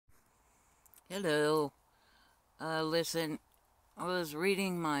Hello. Listen, I was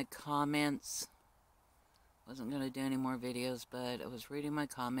reading my comments. Wasn't going to do any more videos, but I was reading my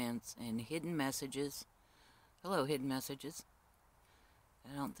comments and hidden messages. Hello, hidden messages.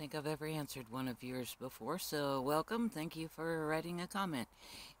 I don't think I've ever answered one of yours before, so welcome. Thank you for writing a comment.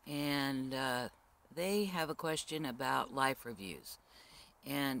 And they have a question about life reviews.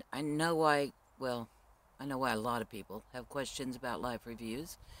 And I know why, I know why a lot of people have questions about life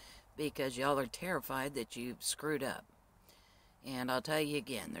reviews, because y'all are terrified that you've screwed up. And I'll tell you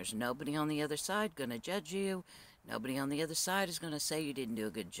again, there's nobody on the other side going to judge you. Nobody on the other side is going to say you didn't do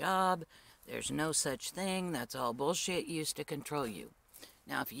a good job. There's no such thing. That's all bullshit used to control you.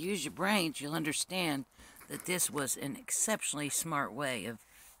 Now, if you use your brains, you'll understand that this was an exceptionally smart way of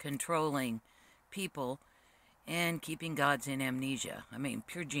controlling people and keeping gods in amnesia. I mean,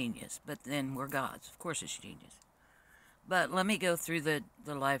 pure genius. But then we're gods. Of course it's genius. But let me go through the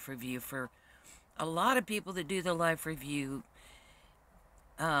life review. For a lot of people that do the life review,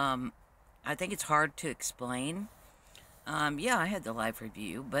 I think it's hard to explain. Yeah, I had the life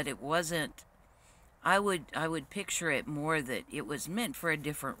review, but it wasn't. I would picture it more that it was meant for a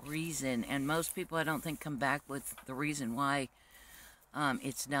different reason, and most people I don't think come back with the reason why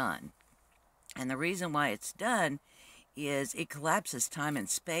it's done. And the reason why it's done is it collapses time and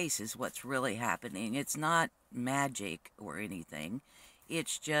space is what's really happening. It's not magic or anything.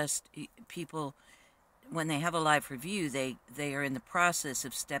 It's just people, when they have a life review, they are in the process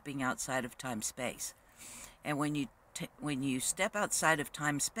of stepping outside of time space. And when you step outside of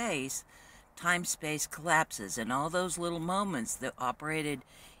time space collapses, and all those little moments that operated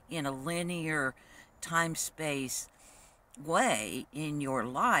in a linear time space way in your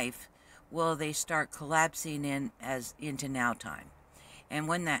life, well, they start collapsing into now time. And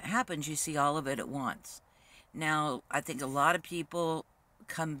when that happens, you see all of it at once. Now, I think a lot of people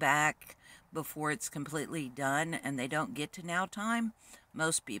come back before it's completely done, and they don't get to now time.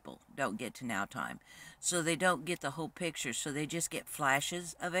 Most people don't get to now time. So they don't get the whole picture, so they just get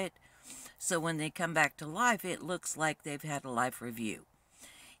flashes of it. So when they come back to life, it looks like they've had a life review.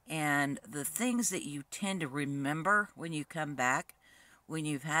 And the things that you tend to remember when you come back, when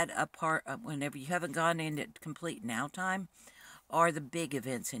you've had whenever you haven't gone into complete now time, are the big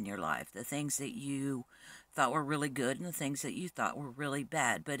events in your life, the things that you thought were really good and the things that you thought were really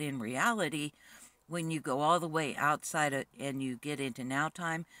bad. But in reality, when you go all the way outside and you get into now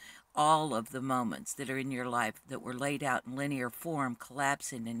time, all of the moments that are in your life that were laid out in linear form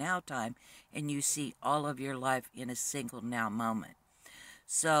collapse into now time, and you see all of your life in a single now moment.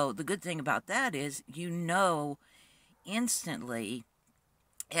 So the good thing about that is you know instantly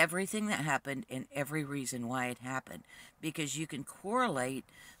everything that happened and every reason why it happened, because you can correlate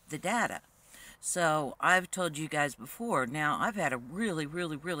the data. So I've told you guys before, now I've had a really,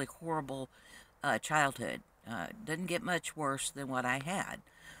 really, really horrible childhood. Doesn't get much worse than what I had.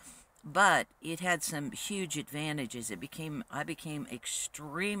 But it had some huge advantages. I became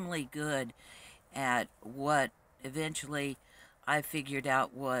extremely good at what eventually I figured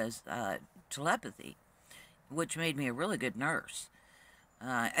out was telepathy, which made me a really good nurse.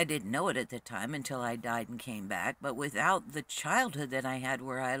 I didn't know it at the time until I died and came back, but without the childhood that I had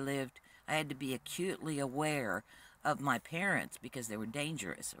where I lived, I had to be acutely aware of my parents because they were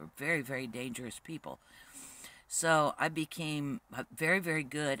dangerous, or very, very dangerous people. So I became very, very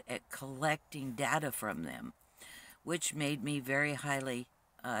good at collecting data from them, which made me very highly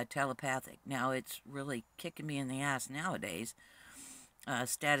telepathic. Now it's really kicking me in the ass nowadays,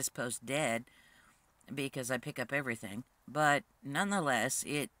 status post dead, because I pick up everything. But nonetheless,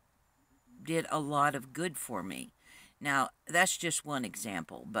 it did a lot of good for me. Now, that's just one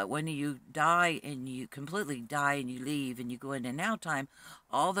example, but when you die and you completely die and you leave and you go into now time,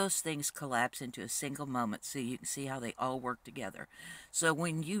 all those things collapse into a single moment, so you can see how they all work together. So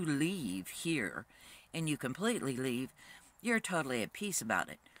when you leave here and you completely leave, you're totally at peace about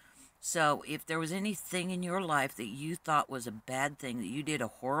it. So if there was anything in your life that you thought was a bad thing, that you did a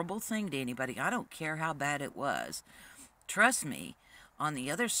horrible thing to anybody, I don't care how bad it was, trust me, on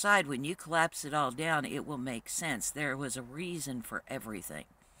the other side, when you collapse it all down, it will make sense. There was a reason for everything.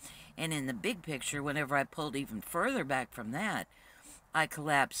 And in the big picture, whenever I pulled even further back from that, I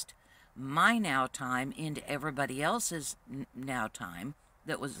collapsed my now time into everybody else's now time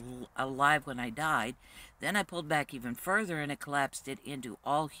that was alive when I died. Then I pulled back even further and I collapsed it into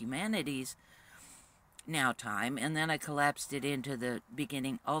all humanity's now time. And then I collapsed it into the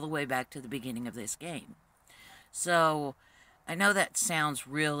beginning, all the way back to the beginning of this game. So I know that sounds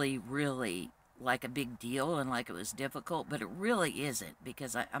really, really like a big deal and like it was difficult, but it really isn't,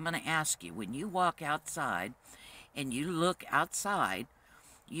 because I'm going to ask you, when you walk outside and you look outside,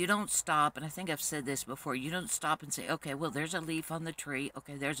 You don't stop, and I think I've said this before, you don't stop and say, okay, well, there's a leaf on the tree.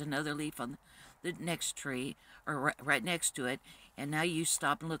 Okay, there's another leaf on the next tree, or right next to it. And now you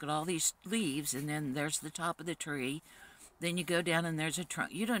stop and look at all these leaves, and then there's the top of the tree. Then you go down and there's a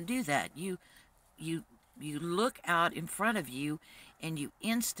trunk. You don't do that. You you look out in front of you, and you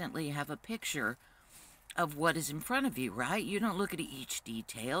instantly have a picture of what is in front of you, right? You don't look at each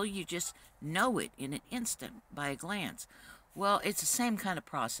detail. You just know it in an instant by a glance. Well, it's the same kind of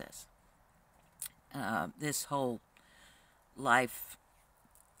process. This whole life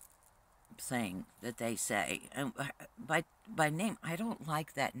thing that they say. And by name, I don't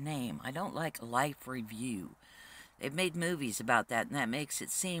like that name. I don't like life review. They've made movies about that, and that makes it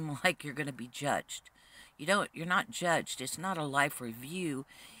seem like you're going to be judged. You're not judged. It's not a life review.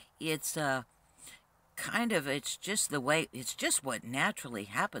 It's it's just it's just what naturally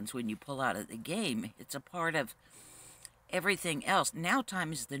happens when you pull out of the game. It's a part of everything else. Now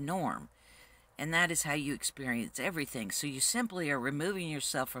time is the norm, and that is how you experience everything. So you simply are removing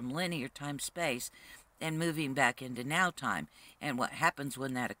yourself from linear time-space and moving back into now time. And what happens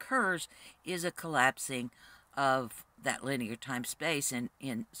when that occurs is a collapsing of that linear time-space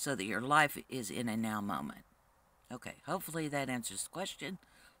in so that your life is in a now moment. Okay, hopefully that answers the question.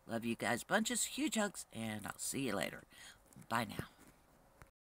 Love you guys bunches, huge hugs, and I'll see you later. Bye now.